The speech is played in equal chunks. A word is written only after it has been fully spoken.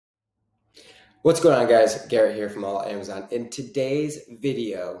What's going on, guys? Garrett here from All Amazon. In today's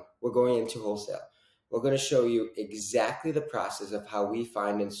video, we're going into wholesale. We're going to show you exactly the process of how we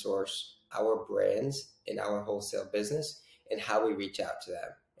find and source our brands in our wholesale business and how we reach out to them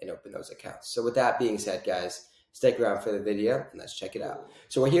and open those accounts. So with that being said, guys, stick around for the video and let's check it out.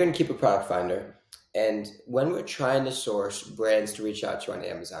 So we're here in Keep a Product Finder. And when we're trying to source brands to reach out to on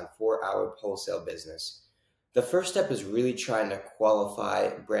Amazon for our wholesale business, the first step is really trying to qualify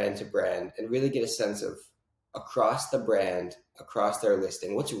brand to brand and really get a sense of across the brand, across their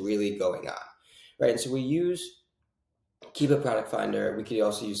listing, what's really going on, right? And so we use Keep a Product Finder. We could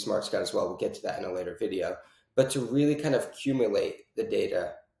also use Smart Scout as well. We'll get to that in a later video, but to really kind of accumulate the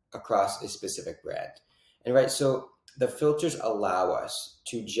data across a specific brand. And right, so the filters allow us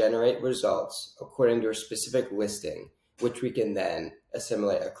to generate results according to a specific listing, which we can then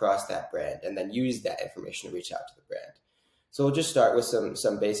assimilate across that brand and then use that information to reach out to the brand. So we'll just start with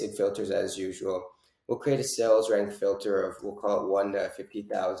some basic filters as usual. We'll create a sales rank filter of, we'll call it 1 to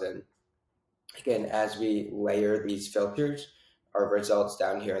 50,000. Again, as we layer these filters, our results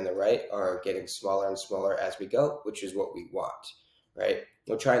down here on the right are getting smaller and smaller as we go, which is what we want, right?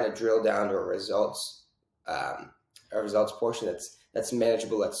 We're trying to drill down to a results portion that's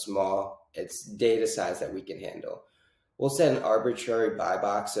manageable, that's small, it's data size that we can handle. We'll set an arbitrary buy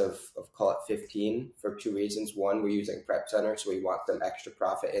box of call it 15 for two reasons. One, we're using Prep Center, so we want some extra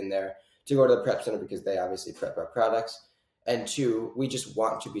profit in there to go to the Prep Center because they obviously prep our products. And two, we just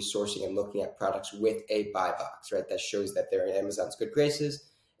want to be sourcing and looking at products with a buy box, right? That shows that they're in Amazon's good graces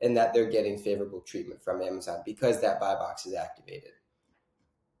and that they're getting favorable treatment from Amazon because that buy box is activated.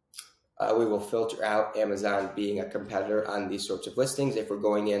 We will filter out Amazon being a competitor on these sorts of listings. If we're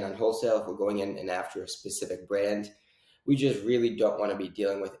going in on wholesale, if we're going in and after a specific brand, we just really don't want to be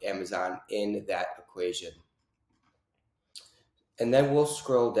dealing with Amazon in that equation. And then we'll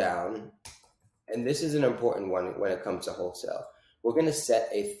scroll down, and this is an important one when it comes to wholesale. We're going to set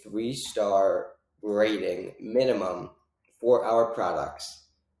a 3-star rating minimum for our products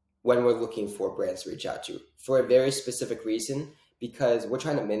when we're looking for brands to reach out to for a very specific reason, because we're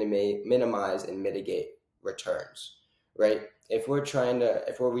trying to minimize and mitigate returns, right? If we're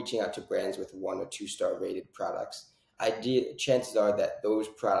reaching out to brands with 1 or 2-star rated products, chances are that those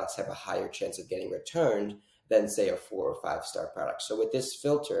products have a higher chance of getting returned than, say, a 4 or 5-star product. So with this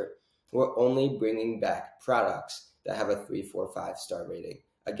filter, we're only bringing back products that have a 3, 4, 5-star rating.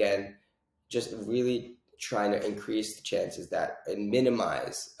 Again, just really trying to increase the chances that and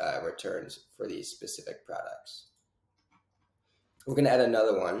minimize returns for these specific products. We're going to add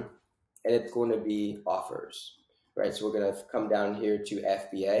another one, and it's going to be offers, right? So we're going to come down here to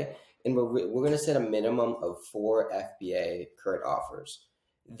FBA. And we're going to set a minimum of 4 FBA current offers.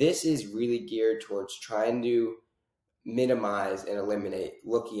 This is really geared towards trying to minimize and eliminate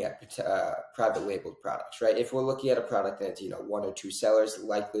looking at private labeled products, right? If we're looking at a product and it's 1 or 2 sellers,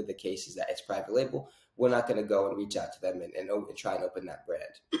 likely the case is that it's private label. We're not going to go and reach out to them and try and open that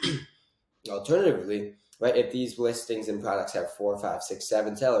brand. Alternatively, right, if these listings and products have 4, 5, 6,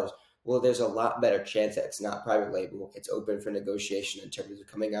 7 sellers, well, there's a lot better chance that it's not private label. It's open for negotiation in terms of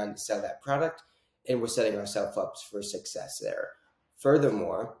coming on to sell that product, and we're setting ourselves up for success there.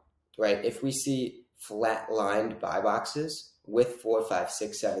 Furthermore, right, if we see flat-lined buy boxes with 4, 5,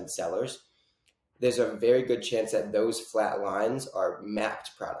 6, 7 sellers, there's a very good chance that those flat lines are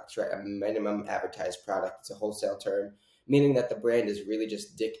mapped products, right? A minimum advertised product. It's a wholesale term, meaning that the brand is really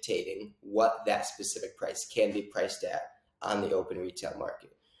just dictating what that specific price can be priced at on the open retail market.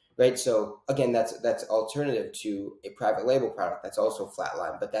 Right, so again, that's alternative to a private label product that's also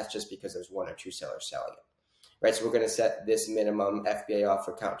flatline, but that's just because there's 1 or 2 sellers selling it. Right, so we're going to set this minimum FBA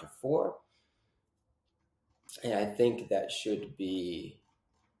offer count to 4, and I think that should be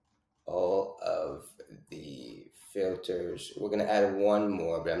all of the filters. We're going to add one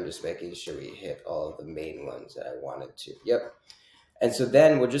more, but I'm just making sure we hit all of the main ones that I wanted to. Yep. And so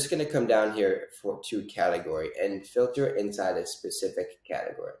then we're just going to come down here to category and filter inside a specific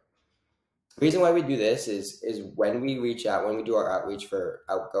category. The reason why we do this is when we reach out, when we do our outreach for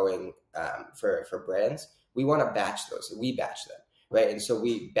outgoing for brands, we want to batch those. We batch them, right? And so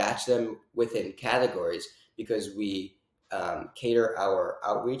we batch them within categories because we cater our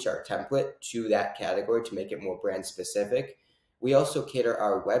outreach, our template to that category to make it more brand specific. We also cater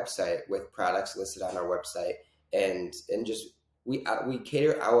our website with products listed on our website, and just we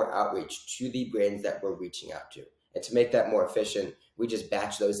cater our outreach to the brands that we're reaching out to. And to make that more efficient, we just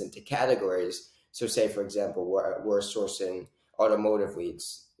batch those into categories. So say, for example, we're sourcing automotive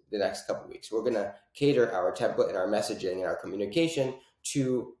leads the next couple of weeks. We're going to cater our template and our messaging and our communication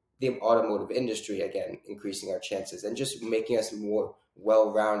to the automotive industry, again, increasing our chances and just making us more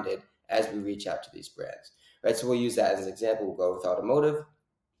well-rounded as we reach out to these brands, right? So we'll use that as an example. We'll go with automotive,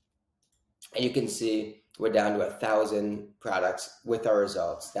 and you can see we're down to 1,000 products with our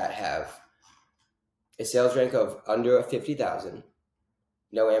results that have a sales rank of under 50,000,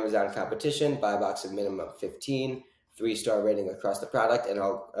 no Amazon competition, buy box of minimum 15, 3-star rating across the product, and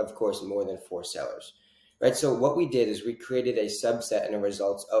of course more than 4 sellers. Right, so what we did is we created a subset and the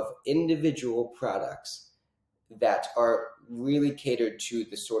results of individual products that are really catered to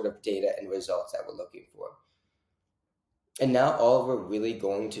the sort of data and results that we're looking for. And now all we're really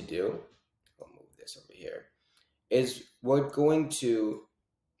going to do, I'll move this over here, is we're going to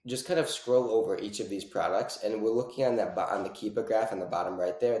just kind of scroll over each of these products, and we're looking on the keeper graph on the bottom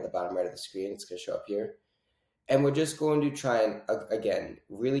right there, at the bottom right of the screen. It's going to show up here. And we're just going to try and, again,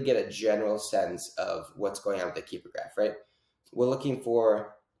 really get a general sense of what's going on with the keeper graph, right? We're looking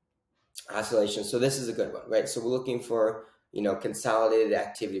for oscillation. So this is a good one, right? So we're looking for, consolidated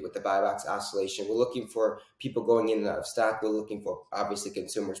activity with the buy box oscillation. We're looking for people going in and out of stock. We're looking for, obviously,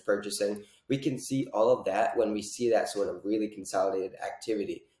 consumers purchasing. We can see all of that when we see that sort of really consolidated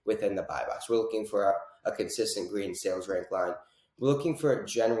activity within the buy box. We're looking for a consistent green sales rank line. We're looking for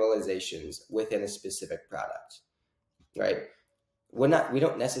generalizations within a specific product, right? We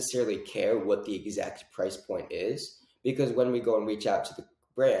don't necessarily care what the exact price point is, because when we go and reach out to the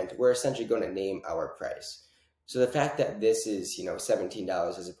brand, we're essentially going to name our price. So the fact that this is,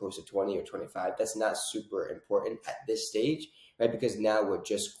 $17 as opposed to 20 or 25, that's not super important at this stage, right? Because now we're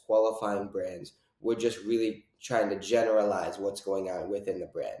just qualifying brands. We're just really trying to generalize what's going on within the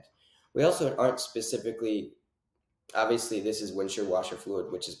brand. We also aren't specifically, obviously this is windshield washer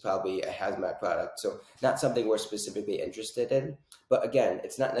fluid, which is probably a hazmat product, so not something we're specifically interested in. But again,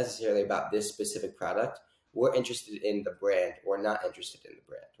 it's not necessarily about this specific product. We're interested in the brand or not interested in the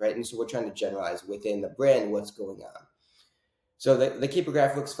brand, right? And so we're trying to generalize within the brand what's going on. So the keeper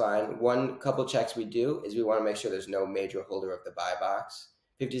graph looks fine. One couple checks we do is we want to make sure there's no major holder of the buy box.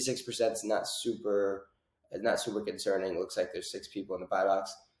 56% is not super concerning. It looks like there's 6 people in the buy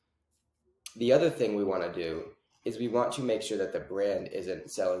box. The other thing we want to do is we want to make sure that the brand isn't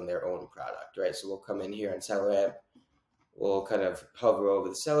selling their own product, right? So we'll come in here on Seller Amp. We'll kind of hover over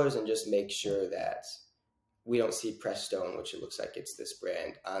the sellers and just make sure that we don't see Pressed Stone, which it looks like it's this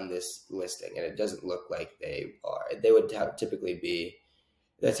brand, on this listing. And it doesn't look like they are. They would typically be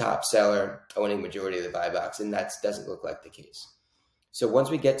the top seller owning majority of the buy box, and that doesn't look like the case. So once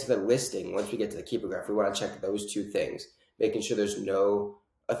we get to the listing, once we get to the keeper graph, we want to check those 2 things, making sure there's no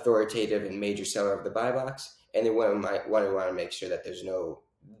authoritative and major seller of the buy box, and then we want to make sure that there's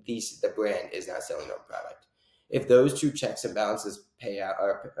the brand is not selling their own product. If those 2 checks and balances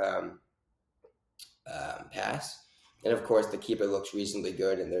pass, and of course the keeper looks reasonably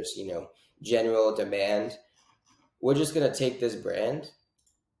good, and there's general demand, we're just going to take this brand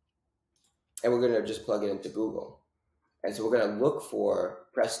and we're going to just plug it into Google. And so we're going to look for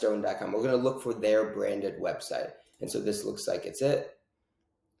pressstone.com. We're going to look for their branded website. And so this looks like it's it.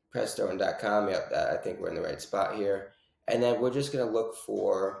 Pressstone.com. Yep, I think we're in the right spot here. And then we're just going to look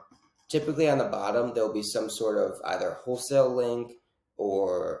for, typically on the bottom, there'll be some sort of either wholesale link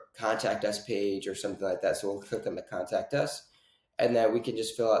or contact us page or something like that. So we'll click on the contact us, and then we can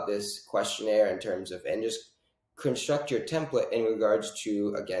just fill out this questionnaire in terms of, and just construct your template in regards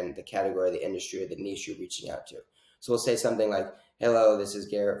to, again, the category, the industry, or the niche you're reaching out to. So we'll say something like, hello, this is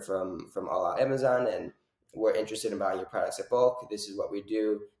Garrett from All Out Amazon, and we're interested in buying your products at bulk. This is what we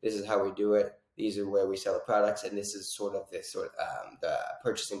do. This is how we do it. These are where we sell the products, and this is sort of the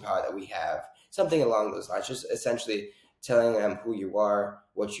purchasing power that we have. Something along those lines, just essentially telling them who you are,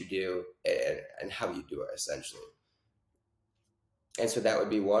 what you do, and how you do it, essentially. And so that would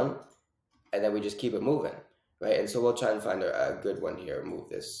be one, and then we just keep it moving, right? And so we'll try and find a good one here. Move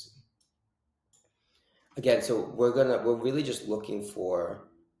this. Again, so we're really just looking for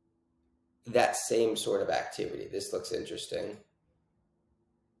that same sort of activity. This looks interesting.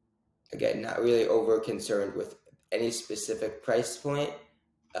 Again, not really over concerned with any specific price point.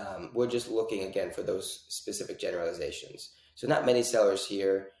 We're just looking, again, for those specific generalizations. So not many sellers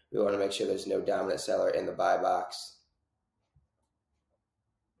here. We want to make sure there's no dominant seller in the buy box,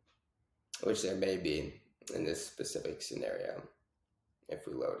 which there may be in this specific scenario if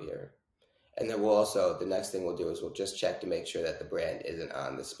we load here. And then we'll also, the next thing we'll do is we'll just check to make sure that the brand isn't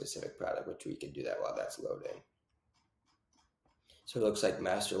on the specific product, which we can do that while that's loading. So it looks like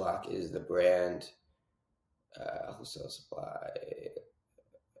Master Lock is the brand, wholesale supply.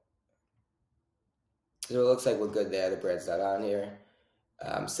 So it looks like we're good there. The brand's not on here.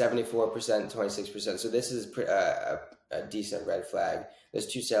 74%, 26%. So this is a decent red flag. There's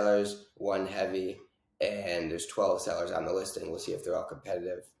 2 sellers, 1 heavy, and there's 12 sellers on the listing. We'll see if they're all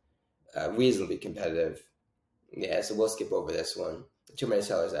competitive. reasonably competitive. Yeah, so we'll skip over this one. Too many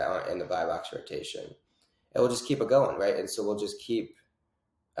sellers that aren't in the buy box rotation, and we'll just keep it going, right? And so we'll just keep,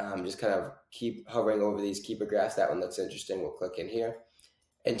 just kind of keep hovering over these keeper graphs. That one looks interesting. We'll click in here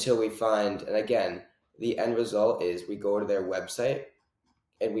until we find, and again, the end result is we go to their website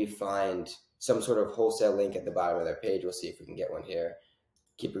and we find some sort of wholesale link at the bottom of their page. We'll see if we can get one here.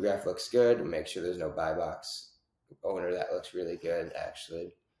 Keeper graph looks good. We'll make sure there's no buy box owner. That looks really good,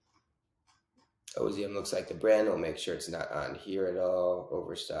 actually. OZM looks like the brand. We'll make sure it's not on here at all.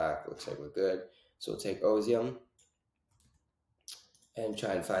 Overstock looks like we're good. So we'll take OZM and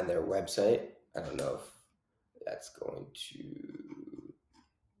try and find their website. I don't know if that's going to...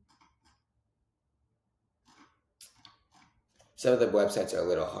 Some of the websites are a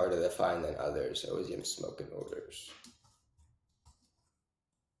little harder to find than others. OZM smoking orders.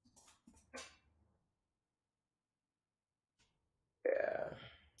 Yeah.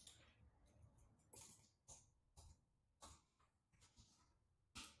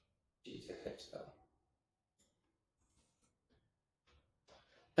 Geez, I think so.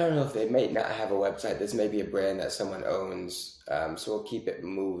 I don't know if they may not have a website. This may be a brand that someone owns. So we'll keep it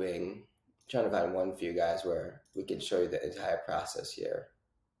moving. I'm trying to find one for you guys where we can show you the entire process here.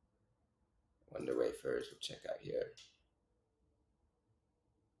 Wonder Wafers, we'll check out here.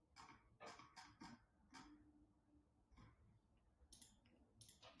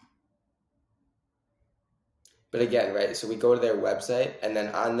 But again, right, so we go to their website, and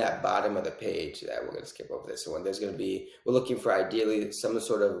then on that bottom of the page, that we're going to skip over this one, there's going to be, we're looking for ideally some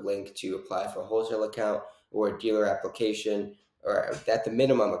sort of link to apply for a wholesale account or a dealer application, or at the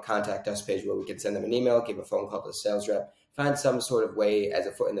minimum, a contact us page where we can send them an email, give a phone call to the sales rep, find some sort of way as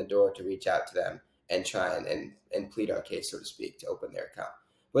a foot in the door to reach out to them and try and plead our case, so to speak, to open their account.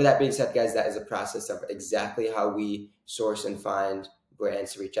 With that being said, guys, that is a process of exactly how we source and find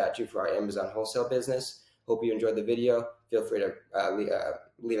brands to reach out to for our Amazon wholesale business. Hope you enjoyed the video. Feel free to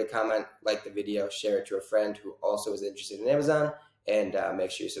leave a comment, like the video, share it to a friend who also is interested in Amazon, and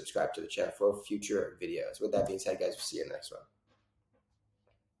make sure you subscribe to the channel for future videos. With that being said, guys, we'll see you in the next one.